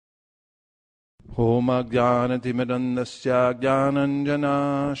Om Ajnanatimidandasya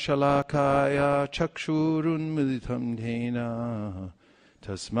Jnananjana Shalakaya Chakshurunmilitam Dhena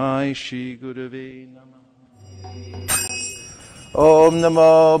Tasmai Shri Gurave Namah. Om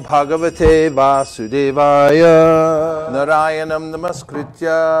Namo Bhagavate Vasudevaya Narayanam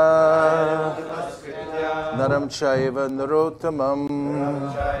Namaskritya Naram Chaiva Narottamam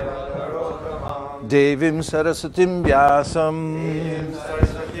Devim Sarasatim Vyasam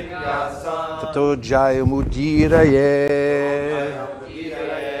Tato Jayamudiraye.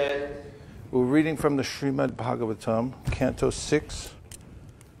 We're reading from the Srimad Bhagavatam, Canto 6,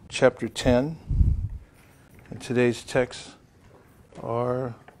 Chapter 10. And today's texts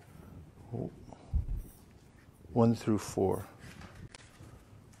are 1 through 4,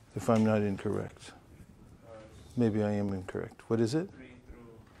 if I'm not incorrect. Maybe I am incorrect. What is it? 3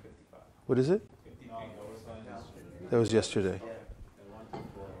 through 55. What is it? 53. That was yesterday.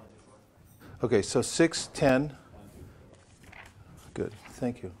 Okay, so 6:10. Good,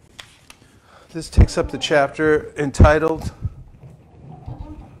 thank you. This takes up the chapter entitled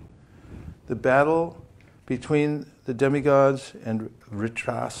The Battle Between the Demigods and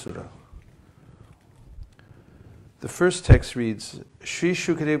Vritrasura. The first text reads, Sri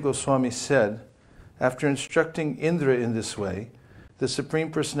Shukadeva Goswami said, after instructing Indra in this way, the Supreme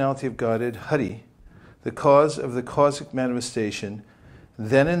Personality of Godhead, Hari, the cause of the cosmic manifestation,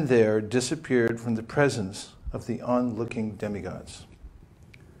 then and there disappeared from the presence of the onlooking demigods.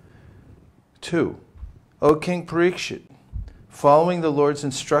 2. O King Parikshit, following the Lord's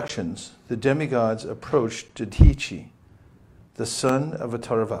instructions, the demigods approached Dadichi, the son of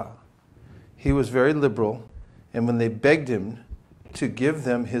Atarva. He was very liberal, and when they begged him to give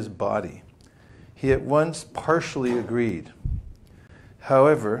them his body, he at once partially agreed.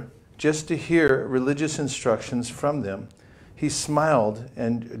 However, just to hear religious instructions from them, he smiled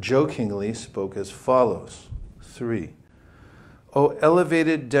and jokingly spoke as follows. 3. O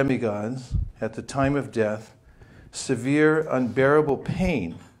elevated demigods, at the time of death, severe, unbearable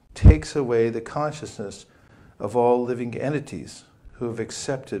pain takes away the consciousness of all living entities who have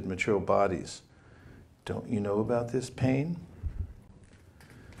accepted material bodies. Don't you know about this pain?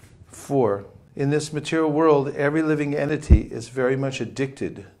 4. In this material world, every living entity is very much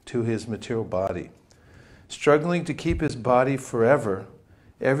addicted to his material body. Struggling to keep his body forever,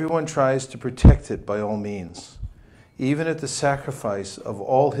 everyone tries to protect it by all means, even at the sacrifice of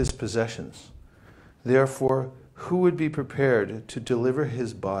all his possessions. Therefore, who would be prepared to deliver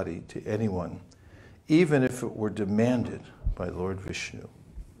his body to anyone, even if it were demanded by Lord Vishnu?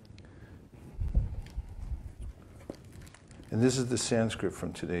 And this is the Sanskrit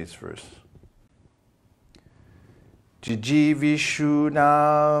from today's verse.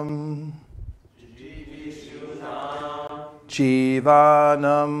 Jijivishunam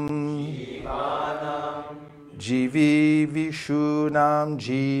Jivanam Jivivishunam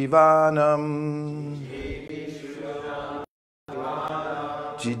Jivanam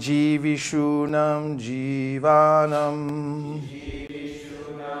Jijivishunam Jivanam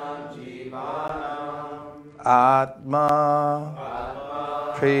Atma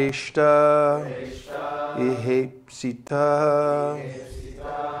Preshta Ihepsita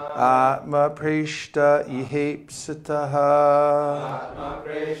Atma Preshta Ihepsitaha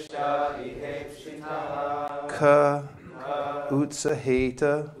Ka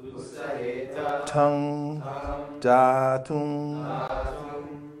Utsaheta Tung Datum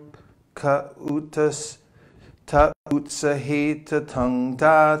Ka Utas Ta Utsaheta Tung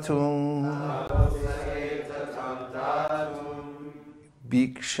Datum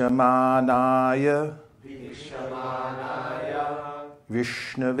Bhikshamanaya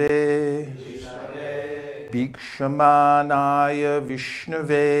Vishnave Bhikshamanaya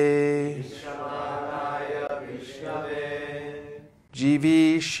Vishnave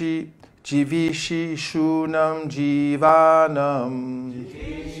Jivishi Shunam Jivanam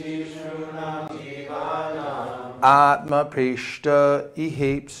Atma Preshta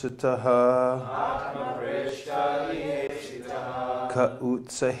Ihepsitaha Ka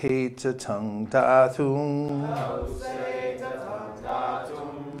Utsaheta Tang Datum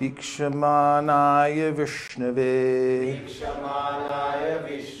Bhikshamanaya Vishnave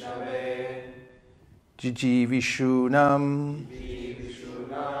Jijivishunam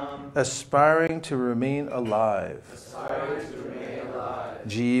aspiring to remain alive.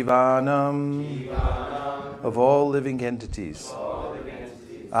 Jivanam of all living entities.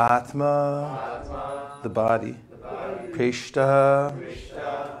 Atma the body. Preshta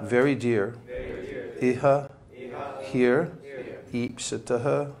very dear. Iha here.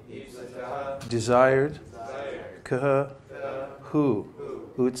 Ipsataha desired. Kaha who.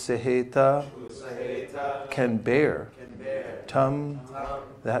 Utsaheta, can bear, tam,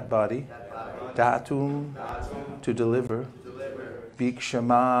 that body, datum, to deliver,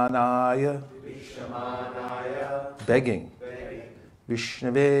 Vikshamanaya, begging,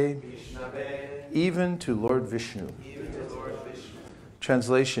 Vishnave, even to Lord Vishnu.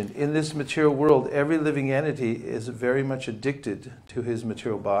 Translation: in this material world, every living entity is very much addicted to his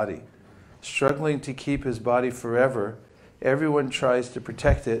material body. Struggling to keep his body forever, everyone tries to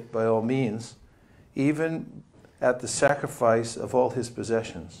protect it by all means, even at the sacrifice of all his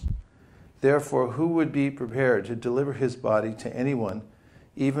possessions. Therefore, who would be prepared to deliver his body to anyone,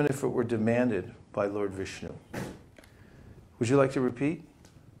 even if it were demanded by Lord Vishnu? Would you like to repeat?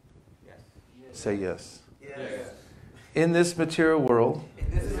 Yes. Say yes. Yes. In this material world,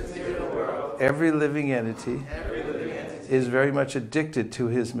 every living entity is very much addicted to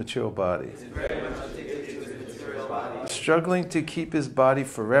his material body. Struggling to keep his body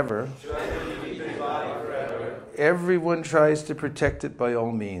forever, everyone tries to protect it by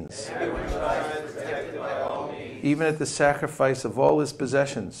all means, even at the sacrifice of all his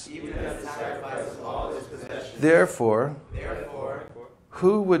possessions. Therefore,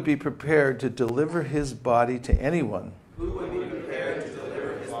 who would be prepared to deliver his body to anyone,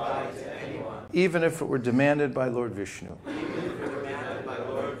 even if it were demanded by Lord Vishnu?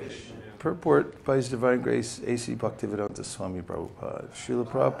 Purport by His Divine Grace A.C. Bhaktivedanta Swami Prabhupada. Srila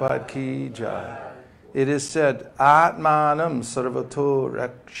Prabhupada ki jai. It is said, Atmanam sarvato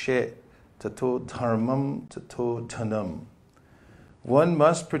rakshe tato dharmam tato dhanam. One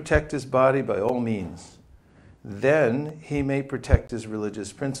must protect his body by all means. Then he may protect his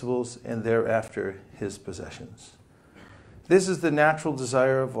religious principles and thereafter his possessions. This is the natural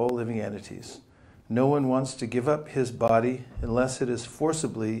desire of all living entities. No one wants to give up his body unless it is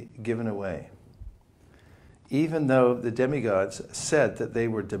forcibly given away. Even though the demigods said that they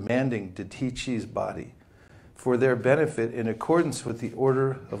were demanding Ditichi's body for their benefit in accordance with the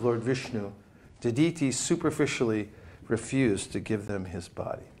order of Lord Vishnu, Diditi superficially refused to give them his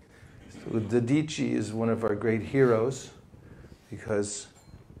body. So Dadichi is one of our great heroes because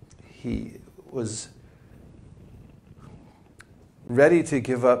he was ready to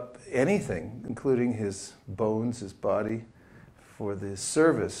give up anything, including his bones, his body, for the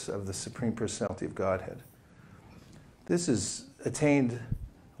service of the Supreme Personality of Godhead. This is attained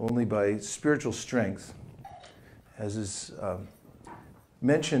only by spiritual strength, as is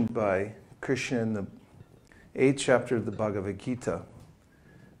mentioned by Krishna in the 8th chapter of the Bhagavad Gita,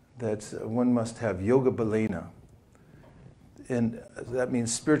 that one must have yoga balena. And that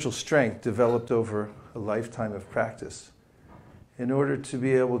means spiritual strength developed over a lifetime of practice in order to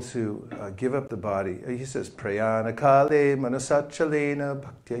be able to give up the body. He says, prayana kale manasachalena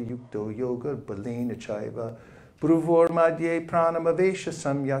bhaktya yukto yoga balena chaiva bruvor madhye pranamavesha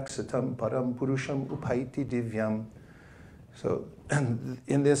samyak satam param purusham upaiti divyam. So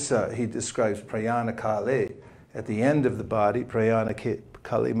in this, he describes prayana kale, at the end of the body, prayana kale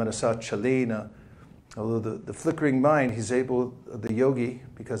manasachalena. Although the flickering mind, he's able, the yogi,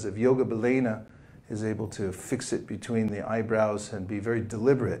 because of yoga balena, is able to fix it between the eyebrows and be very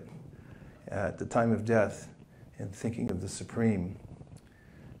deliberate at the time of death in thinking of the Supreme.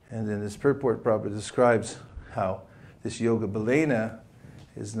 And in this purport, Prabhupada describes how this yoga balena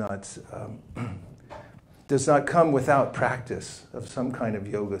is not, does not come without practice of some kind of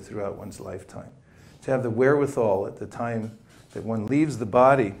yoga throughout one's lifetime. To have the wherewithal at the time that one leaves the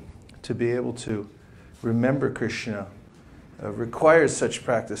body to be able to remember Krishna requires such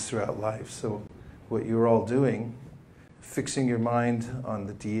practice throughout life. So what you're all doing, fixing your mind on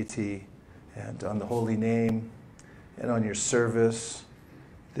the deity and on the holy name and on your service,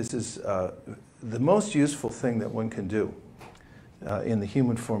 this is the most useful thing that one can do in the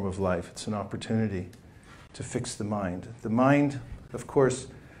human form of life. It's an opportunity to fix the mind. The mind, of course,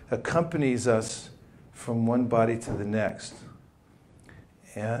 accompanies us from one body to the next.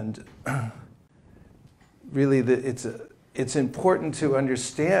 And really, it's important to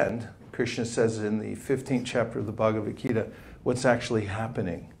understand, Krishna says in the 15th chapter of the Bhagavad Gita, what's actually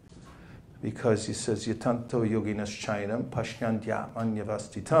happening. Because he says, yatanto yoginas chainam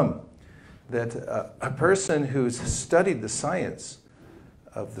pashyantyamannyavastitam, that a person who's studied the science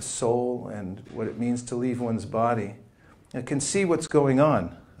of the soul and what it means to leave one's body can see what's going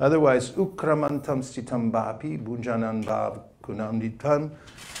on. Otherwise, ukramantam stitam bhapi bhunjanan bhav kunamditam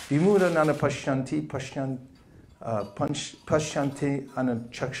vimudanana pashyanti pashyanti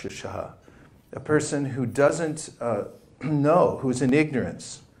anachakshushaha. A person who doesn't know, who's in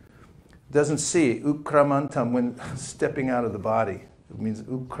ignorance, doesn't see ukramantam when stepping out of the body. It means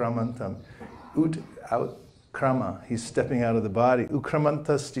ukramantam, out, krama. He's stepping out of the body.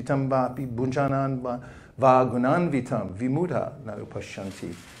 Ukramantas titam vapi bunjanan vagunan vitam vimudha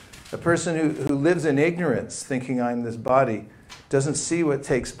narupashyanti. A person who lives in ignorance, thinking I'm this body, doesn't see what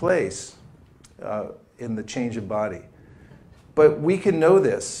takes place in the change of body. But we can know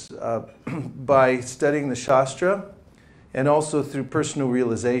this by studying the Shastra and also through personal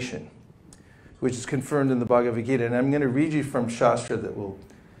realization, which is confirmed in the Bhagavad Gita. And I'm going to read you from Shastra that will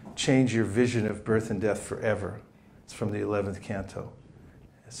change your vision of birth and death forever. It's from the 11th canto.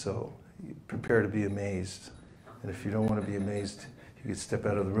 So prepare to be amazed. And if you don't want to be amazed, you could step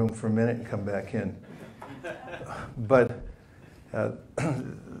out of the room for a minute and come back in. But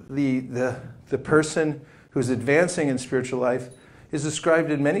the person who's advancing in spiritual life is described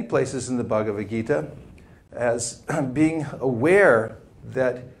in many places in the Bhagavad Gita as being aware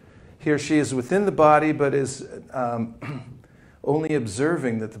that he or she is within the body, but is only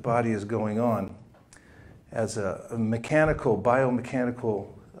observing that the body is going on as a mechanical, biomechanical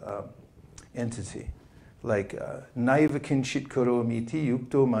entity. Like naiva kinchit koromiti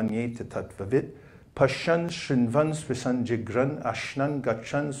yukto manyeta tatvavit pashan shrinvan svisan jigran ashnan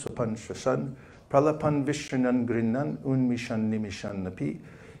gachan supan svisan pralapan vishranan grinnan unmishan nimishan napi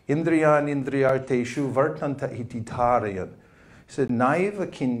indriyan indriyarteshu vartanta hititarayan. He said, naiva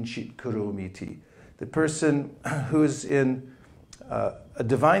kinchit koromiti. The person who is in a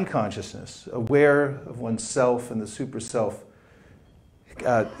divine consciousness, aware of oneself and the super self,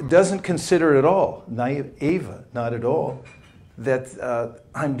 doesn't consider at all, naiva, not at all, that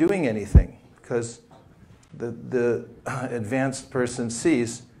I'm doing anything, because the advanced person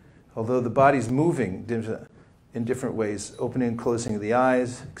sees, although the body's moving in different ways, opening and closing of the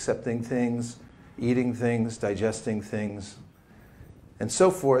eyes, accepting things, eating things, digesting things, and so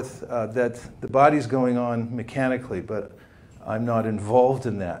forth, that the body's going on mechanically, but I'm not involved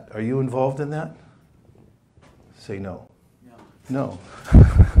in that. Are you involved in that? Say no. No.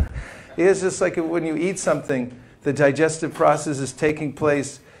 It's just like when you eat something, the digestive process is taking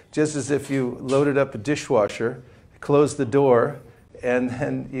place just as if you loaded up a dishwasher, closed the door, and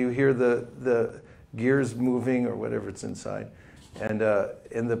then you hear the gears moving or whatever it's inside. And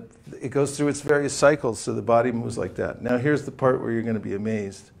it goes through its various cycles, so the body moves like that. Now here's the part where you're going to be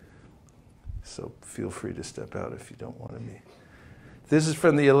amazed. So feel free to step out if you don't want to be. This is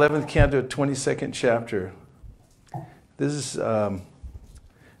from the 11th canto, 22nd chapter. This is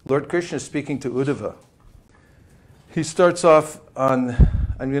Lord Krishna speaking to Uddhava. He starts off on,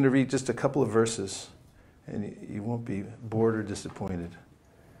 I'm going to read just a couple of verses, and you won't be bored or disappointed.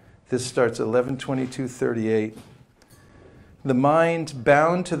 This starts 11:22:38. The mind,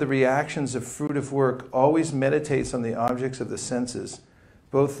 bound to the reactions of fruitive work, always meditates on the objects of the senses,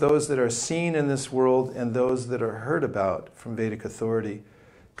 both those that are seen in this world and those that are heard about from Vedic authority.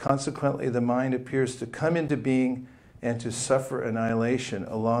 Consequently, the mind appears to come into being and to suffer annihilation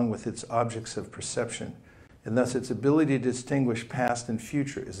along with its objects of perception, and thus its ability to distinguish past and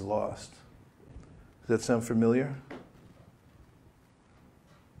future is lost. Does that sound familiar?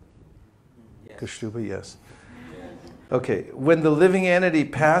 Yes. Kashtuba, yes. Okay, when the living entity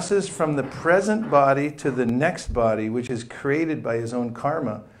passes from the present body to the next body, which is created by his own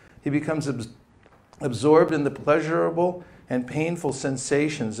karma, he becomes absorbed in the pleasurable and painful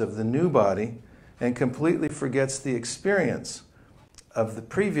sensations of the new body and completely forgets the experience of the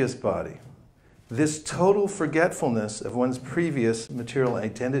previous body. This total forgetfulness of one's previous material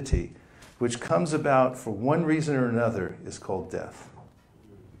identity, which comes about for one reason or another, is called death.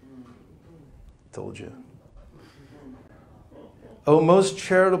 Told you. O most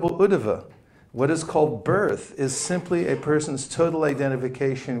charitable Uddhava, what is called birth is simply a person's total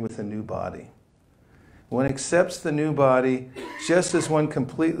identification with a new body. One accepts the new body just as one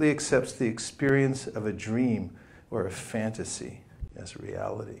completely accepts the experience of a dream or a fantasy as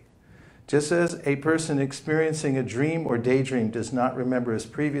reality. Just as a person experiencing a dream or daydream does not remember his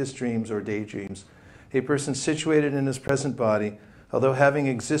previous dreams or daydreams, a person situated in his present body, although having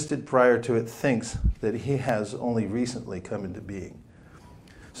existed prior to it, thinks that he has only recently come into being.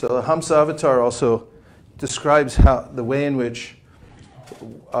 So the Hamsa Avatar also describes how the way in which,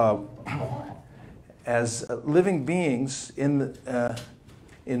 as living beings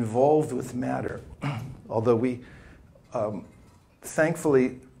involved with matter, although we,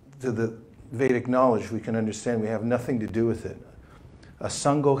 thankfully, to the Vedic knowledge, we can understand we have nothing to do with it.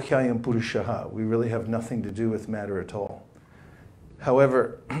 Asango hyayam purushaha, we really have nothing to do with matter at all.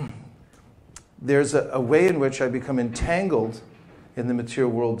 However, there's a way in which I become entangled in the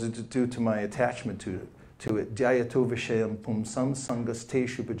material world due to my attachment to it. Dhyato vishayam pumsam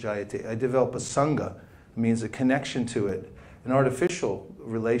sangasteshu bhajayate. I develop a sangha, means a connection to it, an artificial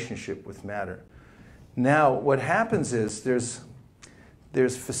relationship with matter. Now, what happens is there's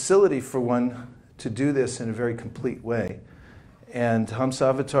facility for one to do this in a very complete way. And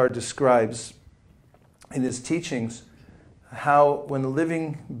Hamsavatar describes in his teachings how when a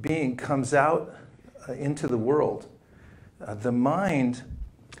living being comes out into the world, the mind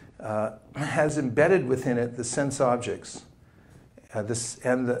has embedded within it the sense objects. And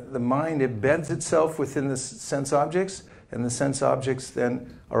the mind embeds itself within the sense objects, and the sense objects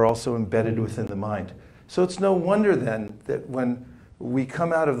then are also embedded within the mind. So it's no wonder then that when we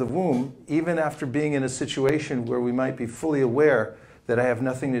come out of the womb, even after being in a situation where we might be fully aware that I have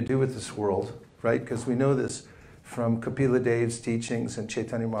nothing to do with this world, right? Because we know this from Kapila Dev's teachings, and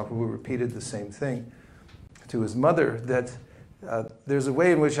Chaitanya Mahaprabhu repeated the same thing to his mother, that there's a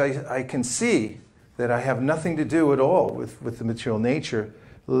way in which I can see that I have nothing to do at all with the material nature.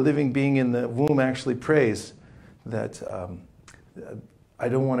 The living being in the womb actually prays that I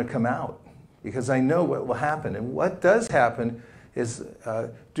don't want to come out because I know what will happen. And what does happen is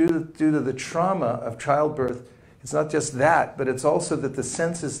due to the trauma of childbirth, it's not just that, but it's also that the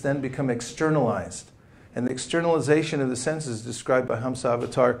senses then become externalized. And the externalization of the senses described by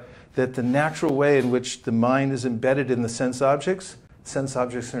Hamsavatar, that the natural way in which the mind is embedded in the sense objects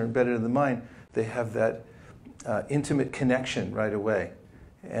are embedded in the mind, they have that intimate connection right away.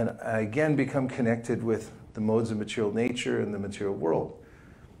 And I again become connected with the modes of material nature and the material world.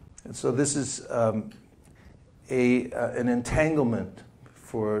 And so this is an entanglement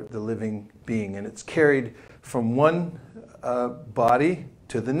for the living being, and it's carried from one body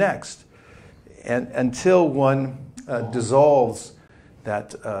to the next, and until one dissolves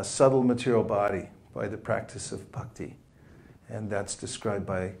that subtle material body by the practice of bhakti. And that's described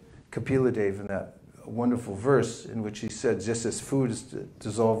by Kapila Dev in that wonderful verse in which he said, just as food is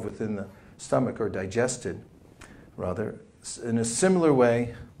dissolved within the stomach, or digested, rather, in a similar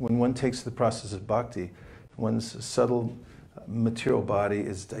way, when one takes the process of bhakti, one's subtle material body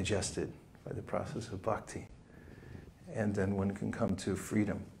is digested by the process of bhakti. And then one can come to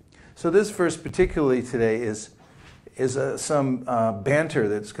freedom. So this verse particularly today is some banter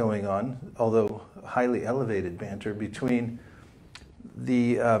that's going on, although highly elevated banter, between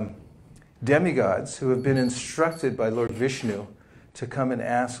the demigods who have been instructed by Lord Vishnu to come and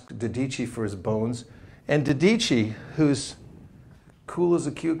ask Dadichi for his bones. And Dadichi, who's cool as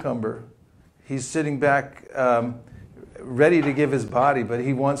a cucumber, he's sitting back ready to give his body, but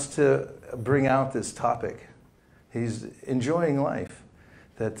he wants to bring out this topic. He's enjoying life.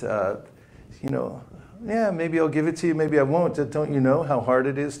 That, yeah, maybe I'll give it to you, maybe I won't. Don't you know how hard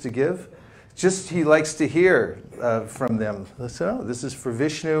it is to give? Just he likes to hear from them. So, oh, this is for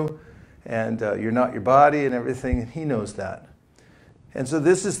Vishnu, and you're not your body and everything, and he knows that. And so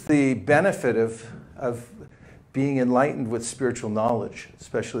this is the benefit of being enlightened with spiritual knowledge,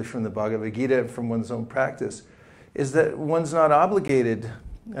 especially from the Bhagavad Gita and from one's own practice, is that one's not obligated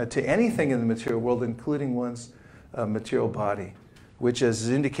to anything in the material world, including one's material body, which, as is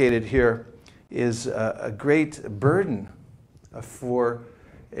indicated here, is a great burden for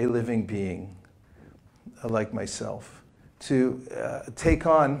a living being like myself, to take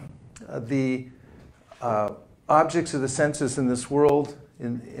on the objects of the senses in this world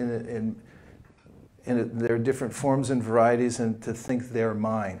in their different forms and varieties, and to think they're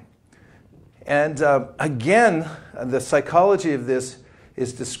mine. And again, the psychology of this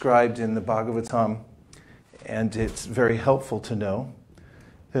is described in the Bhagavatam, and it's very helpful to know.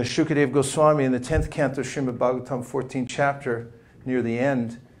 Shukadeva Goswami in the 10th canto, Srimad Bhagavatam, 14th chapter, near the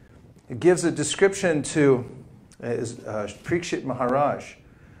end, it gives a description to Parikshit Maharaj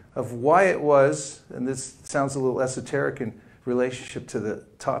of why it was, and this sounds a little esoteric in relationship to the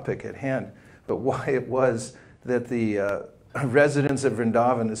topic at hand, but why it was that the residents of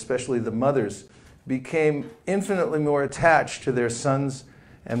Vrindavan, especially the mothers, became infinitely more attached to their sons,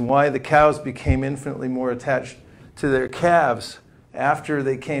 and why the cows became infinitely more attached to their calves after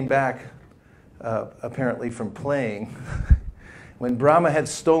they came back, apparently from playing. When Brahma had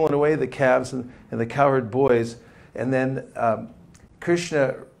stolen away the calves and the cowherd boys, and then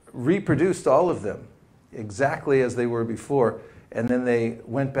Krishna reproduced all of them exactly as they were before, and then they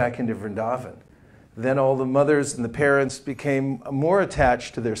went back into Vrindavan. Then all the mothers and the parents became more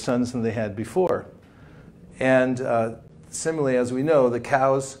attached to their sons than they had before. And similarly, as we know, the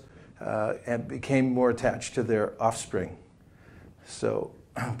cows became more attached to their offspring. So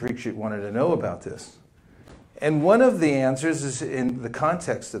Parikshit wanted to know about this. And one of the answers is in the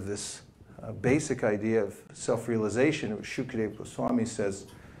context of this basic idea of self-realization, which Shukadeva Goswami says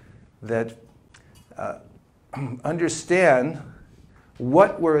that understand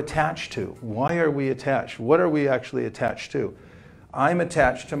what we're attached to. Why are we attached? What are we actually attached to? I'm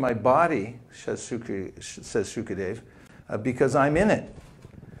attached to my body, says Shukadev, because I'm in it.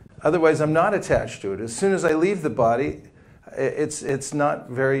 Otherwise, I'm not attached to it. As soon as I leave the body, it's not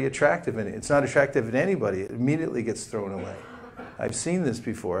very attractive. It's not attractive in anybody. It immediately gets thrown away. I've seen this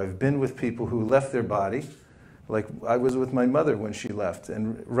before. I've been with people who left their body, like I was with my mother when she left,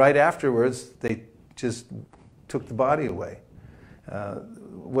 and right afterwards, they just took the body away. There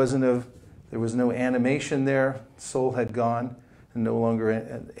was no animation there. Soul had gone, and no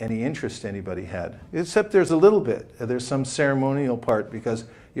longer any interest anybody had. Except there's a little bit. There's some ceremonial part because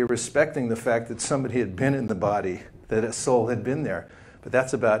you're respecting the fact that somebody had been in the body, that a soul had been there. But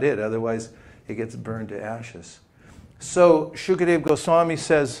that's about it. Otherwise, it gets burned to ashes. So Shukadev Goswami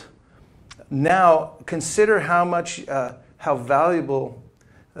says, now consider how valuable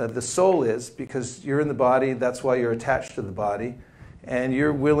the soul is, because you're in the body. That's why you're attached to the body. And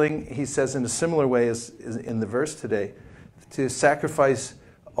you're willing, he says in a similar way as in the verse today, to sacrifice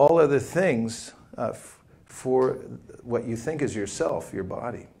all other things for what you think is yourself, your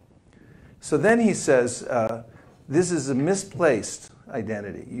body. So then he says, this is a misplaced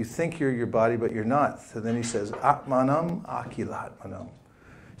identity. You think you're your body, but you're not. So then he says, Atmanam Akilatmanam.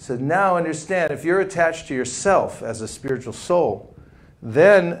 So now understand, if you're attached to yourself as a spiritual soul,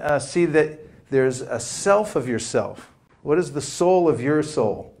 then see that there's a self of yourself. What is the soul of your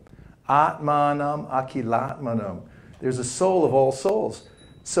soul? Atmanam Akilatmanam. There's a soul of all souls.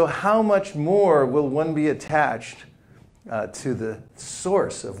 So how much more will one be attached to the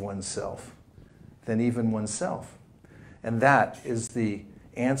source of oneself than even oneself? And that is the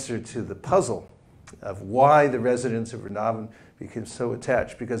answer to the puzzle of why the residents of Vrindavan became so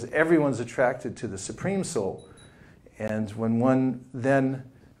attached, because everyone's attracted to the Supreme Soul. And when one then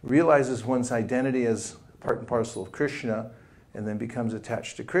realizes one's identity as part and parcel of Krishna, and then becomes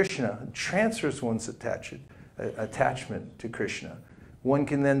attached to Krishna, transfers one's attachment to Krishna, one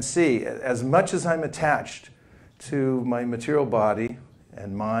can then see, as much as I'm attached to my material body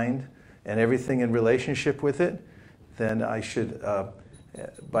and mind and everything in relationship with it, then I should,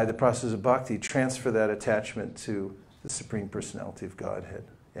 by the process of bhakti, transfer that attachment to the Supreme Personality of Godhead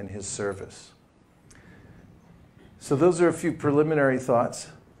and His service. So those are a few preliminary thoughts,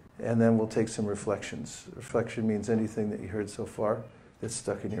 and then we'll take some reflections. Reflection means anything that you heard so far that's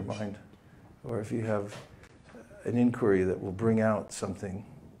stuck in your mind, or if you have an inquiry that will bring out something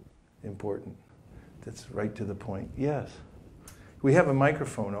important that's right to the point. Yes. We have a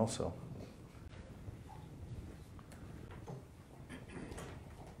microphone also.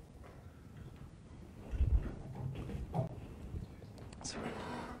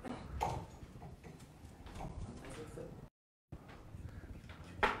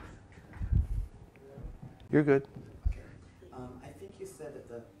 You're good. I think you said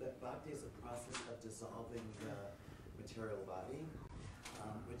that bhakti is a process of dissolving the material body,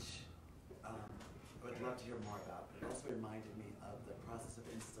 which I would love to hear more about. But it also reminded me of the process of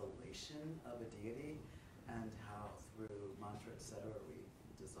installation of a deity and how through mantra, etc., we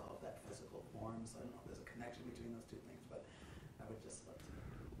dissolve that physical form. So I don't know if there's a connection between those two things, but I would just love to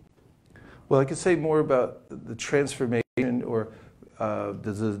know. Well, I could say more about the transformation or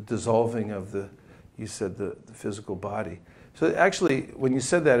the dissolving of the, you said the physical body. So actually, when you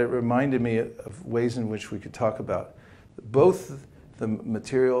said that, it reminded me of ways in which we could talk about both the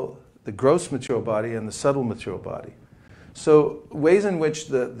material, the gross material body and the subtle material body. So ways in which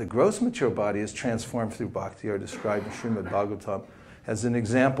the gross material body is transformed through bhakti are described in Srimad Bhagavatam as an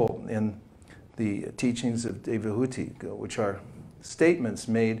example in the teachings of Devahuti, which are statements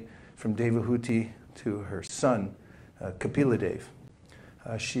made from Devahuti to her son, Kapiladev.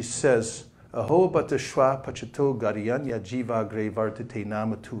 She says, Aho bata shwa pachato gariyanya jiva gre vartate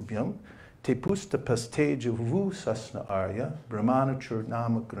nama tubhyam te pusta paste javu sasna arya brahmana chur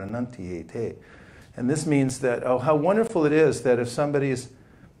nama grananti ete. And this means that, oh, how wonderful it is that if somebody is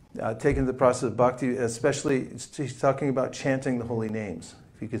taken the process of bhakti, especially he's talking about chanting the holy names.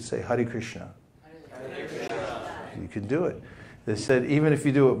 If you could say Hare Krishna. Hare Krishna. You can do it. They said even if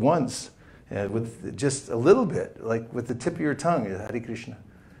you do it once, with just a little bit, like with the tip of your tongue, Hare Krishna.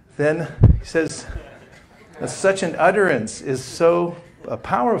 Then he says, such an utterance is so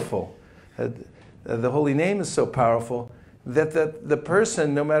powerful. The holy name is so powerful that the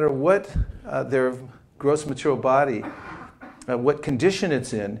person, no matter what their gross material body, what condition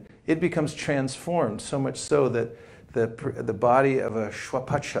it's in, it becomes transformed, so much so that the body of a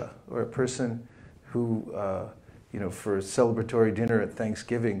shwapacha, or a person who, for a celebratory dinner at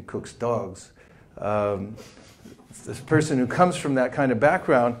Thanksgiving cooks dogs, this person who comes from that kind of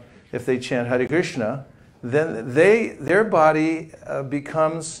background, if they chant Hare Krishna, then their body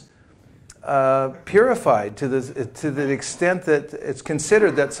becomes purified to the extent that it's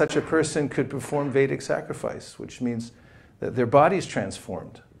considered that such a person could perform Vedic sacrifice, which means that their body is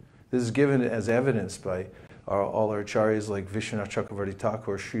transformed. This is given as evidence by all our acharyas like Vishwanath Chakravarti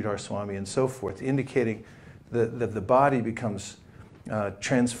Thakur, Sridhar Swami, and so forth, indicating that the body becomes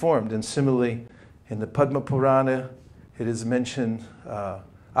transformed. And similarly, in the Padma Purana, it is mentioned,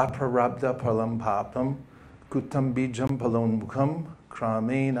 Aprarabdha palam papam, kutam bijam palon mukham,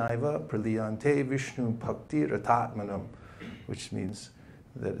 krame naiva praliyante vishnu bhakti ratatmanam, which means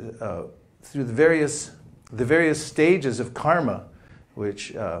that through the various stages of karma,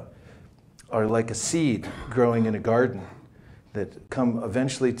 which are like a seed growing in a garden, that come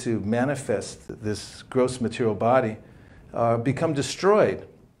eventually to manifest this gross material body, become destroyed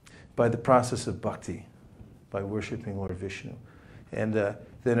by the process of bhakti, by worshiping Lord Vishnu. And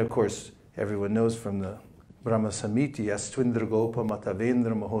then, of course, everyone knows from the Brahma Samiti, Astvindra Gopa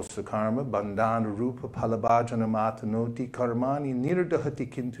Matavendra Mahosa Karma, Bandhana Rupa Palabhajana Matanoti Karmani Nirdahati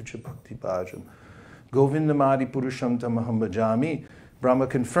Kintucha Bhakti Bhajam, Govindamadi Purusham Tamaham Bhajami. Brahma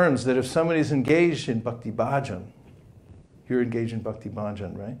confirms that if somebody is engaged in Bhakti Bhajan, you're engaged in Bhakti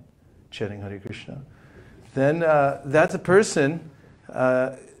Bhajan, right? Chanting Hare Krishna. Then that's a person,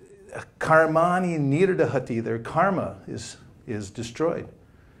 karmani nirdahati, their karma is destroyed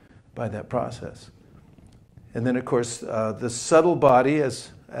by that process. And then, of course, the subtle body,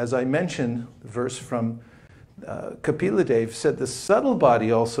 as I mentioned, the verse from Kapila Dev said the subtle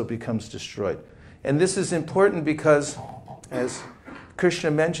body also becomes destroyed. And this is important because, as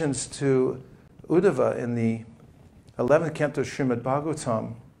Krishna mentions to Uddhava in the 11th canto of Srimad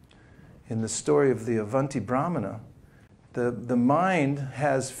Bhagavatam, in the story of the Avanti Brahmana, the mind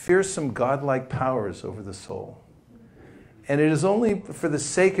has fearsome godlike powers over the soul. And it is only for the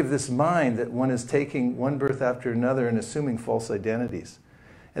sake of this mind that one is taking one birth after another and assuming false identities.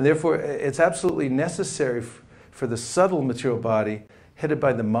 And therefore, it's absolutely necessary for the subtle material body, headed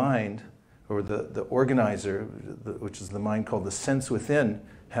by the mind, or the organizer, which is the mind called the sense within,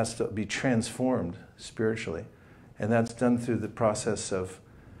 has to be transformed spiritually. And that's done through the process of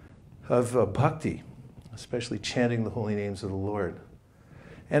bhakti, especially chanting the holy names of the Lord.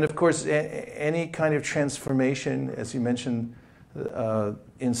 And of course, any kind of transformation, as you mentioned,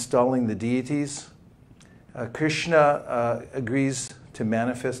 installing the deities, Krishna agrees to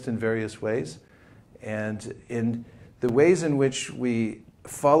manifest in various ways. And in the ways in which we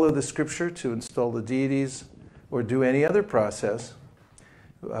follow the scripture to install the deities or do any other process,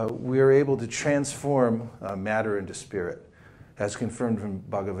 we are able to transform matter into spirit, as confirmed from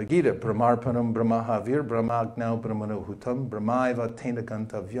Bhagavad Gita. Brahmarpanam brahmahavir brahmagnau brahmanohutam brahmaiva tena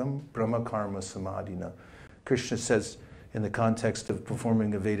gantavyam brahma karma samadhina. Krishna says in the context of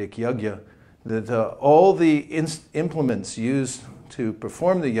performing a Vedic yajna that all the implements used to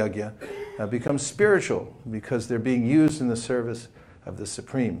perform the yajna become spiritual because they're being used in the service of the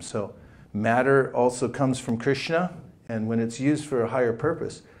Supreme. So matter also comes from Krishna, and when it's used for a higher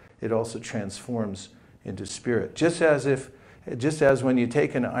purpose, it also transforms into spirit. Just as when you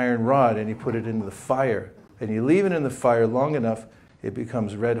take an iron rod and you put it into the fire, and you leave it in the fire long enough, it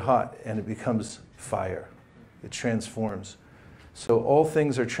becomes red hot and it becomes fire. It transforms. So all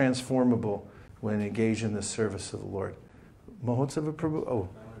things are transformable when engaged in the service of the Lord. Mahotsava Prabhu? Oh,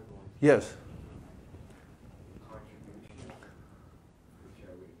 yes.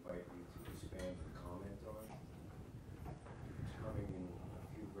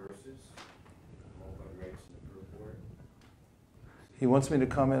 He wants me to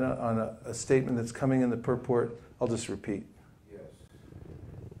comment on a statement that's coming in the purport. I'll just repeat. Yes.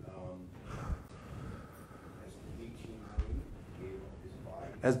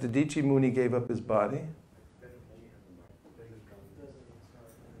 As the Dichi Muni gave up his body. And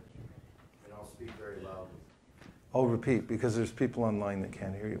I'll speak very loudly. I'll repeat because there's people online that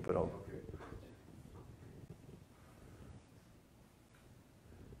can't hear you, but I'll... Okay.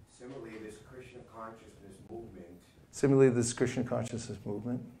 Similarly, this Krishna consciousness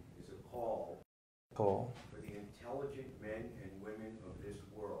movement is a call for the intelligent men and women of this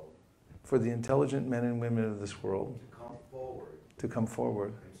world. For the intelligent men and women of this world. To come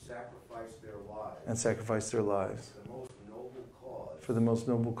forward. And sacrifice their lives. For the most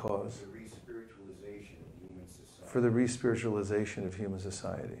noble cause. For the re-spiritualization of human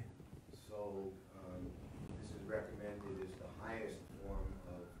society. So this is recommended as the highest form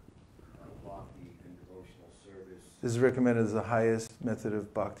of bhakti and devotional service. This is recommended as the highest method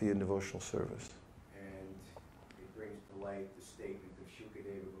of bhakti and devotional service. And it brings to light the statement of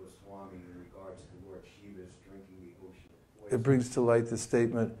Shukadeva Goswami in regards to Lord Shiva's drinking the ocean of poison. It brings to light the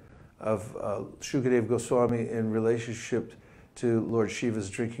statement of Shukadeva Goswami in relationship to Lord Shiva's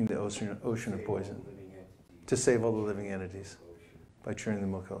drinking the ocean of poison to save all the living entities by churning the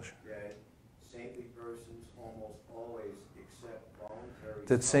milk ocean. That saintly persons almost always accept voluntary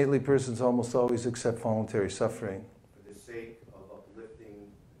That saintly persons almost always accept voluntary suffering for the sake of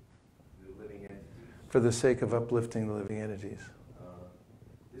uplifting the living entities. for the sake of uplifting the living entities.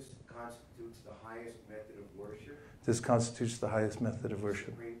 This constitutes the highest method of worship. This constitutes the highest method of worship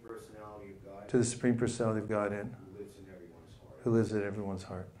Supreme Personality of God, to the Supreme Personality of Godhead, who lives in everyone's heart. who lives in everyone's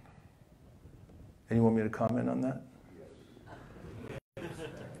heart. And you want me to comment on that?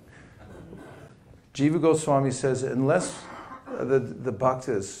 Jiva Goswami says, unless the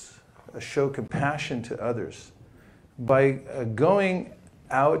bhaktas show compassion to others, by going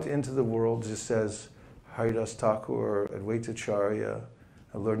out into the world, just as Haridas Thakur, Advaitacharya,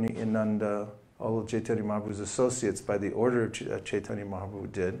 Lord Nityananda, all of Chaitanya Mahaprabhu's associates by the order of Chaitanya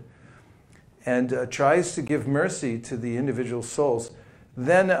Mahaprabhu did, and tries to give mercy to the individual souls,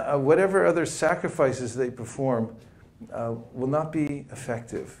 then whatever other sacrifices they perform will not be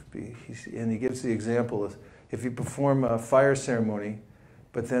effective. And he gives the example of if you perform a fire ceremony,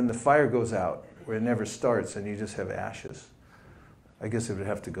 but then the fire goes out, where it never starts, and you just have ashes. I guess it would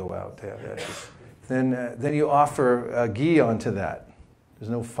have to go out to have ashes. Then you offer ghee onto that. There's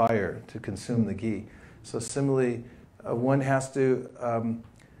no fire to consume the ghee. So similarly, one has to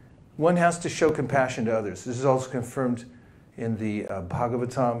show compassion to others. This is also confirmed in the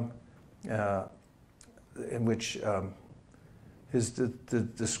Bhagavatam, in which is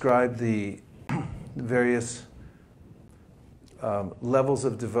described the various levels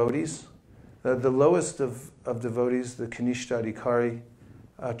of devotees. The lowest of devotees, the Kanishthadikari,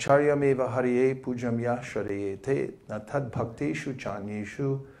 Charyameva Hariye Pujamya Sharayete Natad Bhakteshu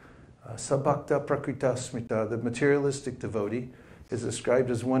Chanyeshu Sabhakta Prakrita Smita. The materialistic devotee is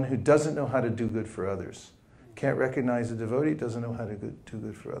described as one who doesn't know how to do good for others. Can't recognize a devotee, doesn't know how to do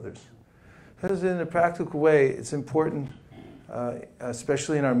good for others. Because in a practical way, it's important,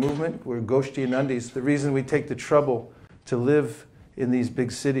 especially in our movement, we're Goshti Anandis, the reason we take the trouble to live in these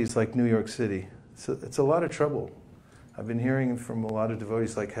big cities like New York City. It's a lot of trouble. I've been hearing from a lot of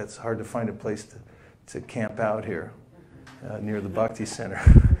devotees like it's hard to find a place to camp out here near the Bhakti Center.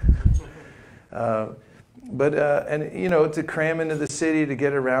 And you know, to cram into the city, to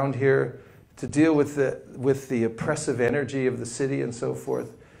get around here, to deal with the oppressive energy of the city and so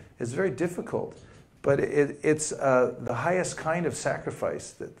forth, is very difficult. But it's the highest kind of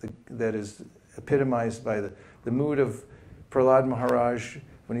sacrifice that is epitomized by the mood of Prahlad Maharaj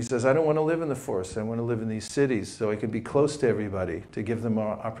when he says, I don't want to live in the forest, I want to live in these cities so I can be close to everybody, to give them an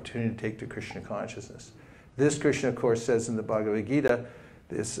opportunity to take to Krishna consciousness. This Krishna, of course, says in the Bhagavad Gita,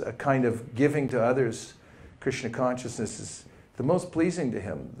 this kind of giving to others Krishna consciousness is the most pleasing to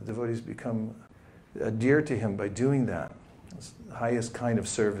him. The devotees become dear to him by doing that. It's the highest kind of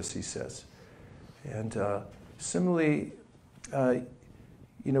service, he says. And similarly, you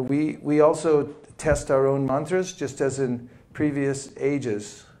know, we also test our own mantras, just as in previous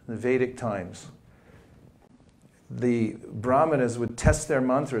ages, the Vedic times. The Brahmanas would test their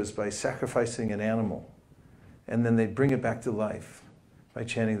mantras by sacrificing an animal, and then they'd bring it back to life by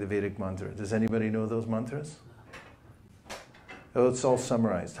chanting the Vedic mantra. Does anybody know those mantras? Oh, it's all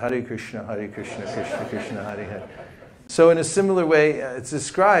summarized. Hare Krishna, Krishna Krishna, Hare Hare. So in a similar way, it's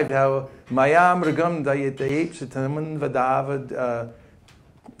described how Maya Mragam Dayate Chitaman Vadavad.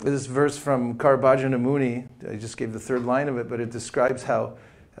 This verse from Karabhajana Muni, I just gave the third line of it, but it describes how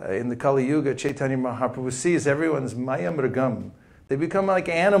in the Kali Yuga, Chaitanya Mahaprabhu sees everyone's Maya Mragam. They become like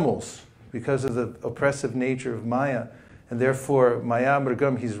animals because of the oppressive nature of Maya. And therefore, Maya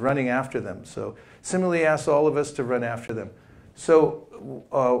Mragam, he's running after them. So similarly, asks all of us to run after them. So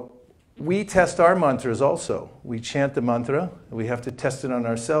we test our mantras also. We chant the mantra. We have to test it on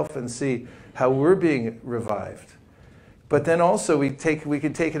ourselves and see how we're being revived. But then also we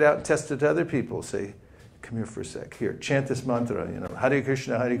can take it out and test it to other people. Say, come here for a sec. Here, chant this mantra. You know, Hare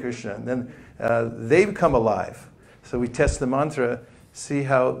Krishna, and then they become alive. So we test the mantra, see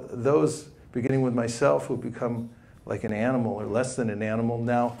how those, beginning with myself, who become like an animal or less than an animal,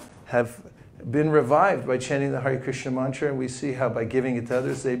 now have been revived by chanting the Hare Krishna mantra, and we see how by giving it to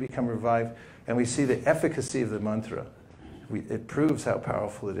others they become revived, and we see the efficacy of the mantra. It proves how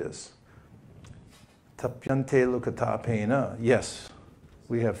powerful it is. Tapyante lukatapena. Yes,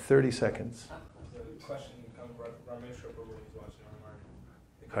 we have 30 seconds. The question comes from Rameshwar Prabhu, he's watching online.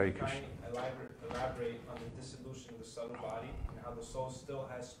 Hare Krishna. Elaborate on the dissolution of the subtle body and how the soul still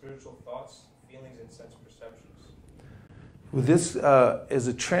has spiritual thoughts, feelings, and sense perceptions. Well, this is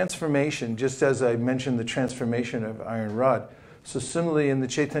a transformation, just as I mentioned the transformation of iron rod. So similarly in the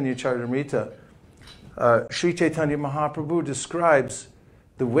Chaitanya Charitamrita, Sri Chaitanya Mahaprabhu describes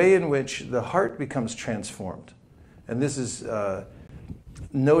the way in which the heart becomes transformed. And this is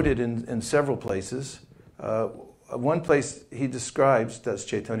noted in several places. One place he describes, does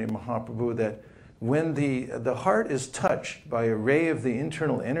Chaitanya Mahaprabhu, that when the heart is touched by a ray of the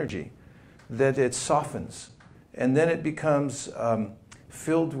internal energy, that it softens. And then it becomes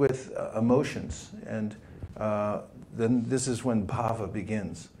filled with emotions. And then this is when bhava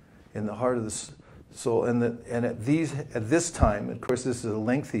begins in the heart of the soul. And at this time, of course, this is a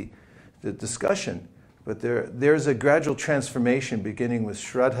lengthy discussion, but there's a gradual transformation beginning with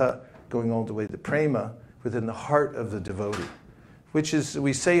Shraddha, going all the way to Prema, within the heart of the devotee, which is,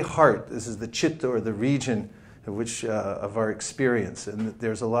 we say heart, this is the chitta, or the region of which of our experience. And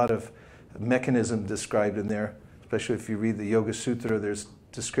there's a lot of mechanism described in there, especially if you read the Yoga Sutra. There's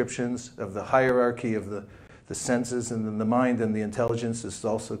descriptions of the hierarchy of the senses, and then the mind and the intelligence is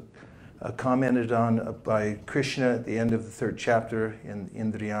also commented on by Krishna at the end of the 3rd chapter in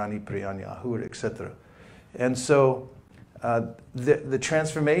Indriyani, Priyani, Ahura, etc. And so the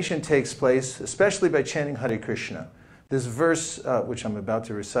transformation takes place, especially by chanting Hare Krishna. This verse, which I'm about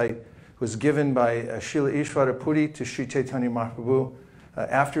to recite, was given by Srila Ishvara Puri to Sri Chaitanya Mahaprabhu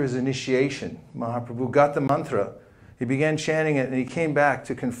after his initiation. Mahaprabhu got the mantra, he began chanting it, and he came back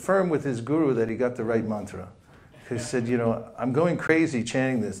to confirm with his guru that he got the right mantra. He said, you know, I'm going crazy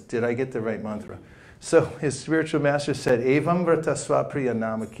chanting this. Did I get the right mantra? So his spiritual master said, Evam vrata swapriya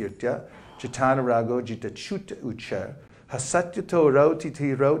nama kirtya, jitana rago jita chuta uchar, hasatyato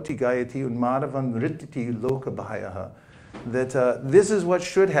rauti gayati unmadavam rittiti loka bhayaha. That this is what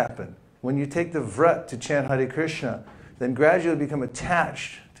should happen. When you take the vrat to chant Hare Krishna, then gradually become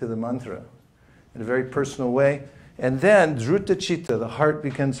attached to the mantra in a very personal way. And then dhruta chitta, the heart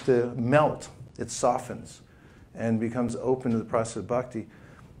begins to melt. It softens and becomes open to the process of bhakti.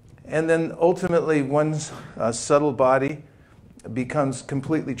 And then ultimately one's subtle body becomes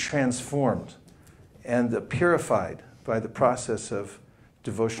completely transformed and purified by the process of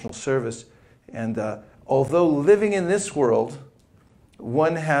devotional service. And although living in this world,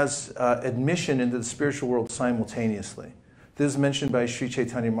 one has admission into the spiritual world simultaneously. This is mentioned by Sri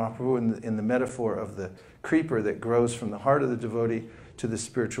Chaitanya Mahaprabhu in the metaphor of the creeper that grows from the heart of the devotee to the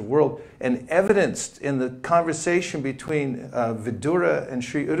spiritual world, and evidenced in the conversation between Vidura and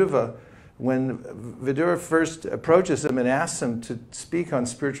Sri Uddhava, when Vidura first approaches him and asks him to speak on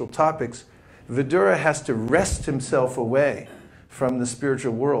spiritual topics. Vidura has to wrest himself away from the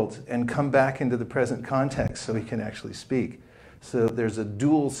spiritual world and come back into the present context so he can actually speak. So there's a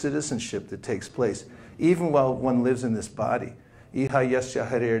dual citizenship that takes place, even while one lives in this body. Iha yasya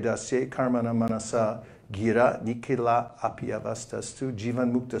harer dasye karmana manasa gira nikila apyavastastu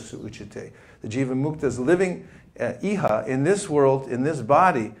jivan muktasu uchite. The jivan mukta is living iha, in this world, in this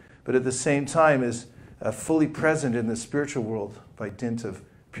body, but at the same time is fully present in the spiritual world by dint of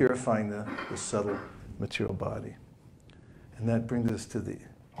purifying the subtle material body. And that brings us to the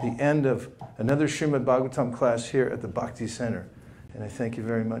end of another Srimad Bhagavatam class here at the Bhakti Center. And I thank you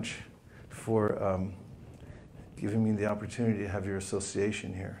very much for giving me the opportunity to have your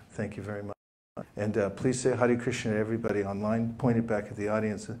association here. Thank you very much. And please say Hare Krishna to everybody online. Point it back at the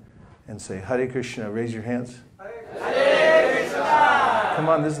audience and say Hare Krishna. Raise your hands. Hare Krishna. Come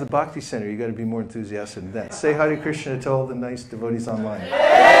on, this is the Bhakti Center. You've got to be more enthusiastic than that. Say Hare Krishna to all the nice devotees online.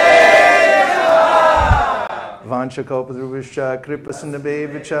 Vancha kalpadruvishcha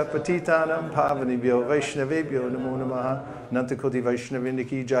kripasanabhevcha patitanam pavanibhyo vaishnavebhyo namo namaha nantakoti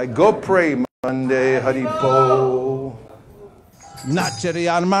vaishnavindiki jai go pray mande haribo. Nachari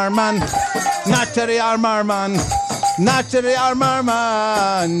armarman, nachari armarman, nachari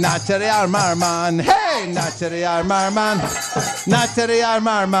armarman, nachari armarman, hey, nachari armarman, nachari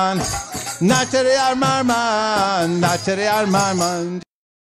armarman, nachari armarman, nachari armarman.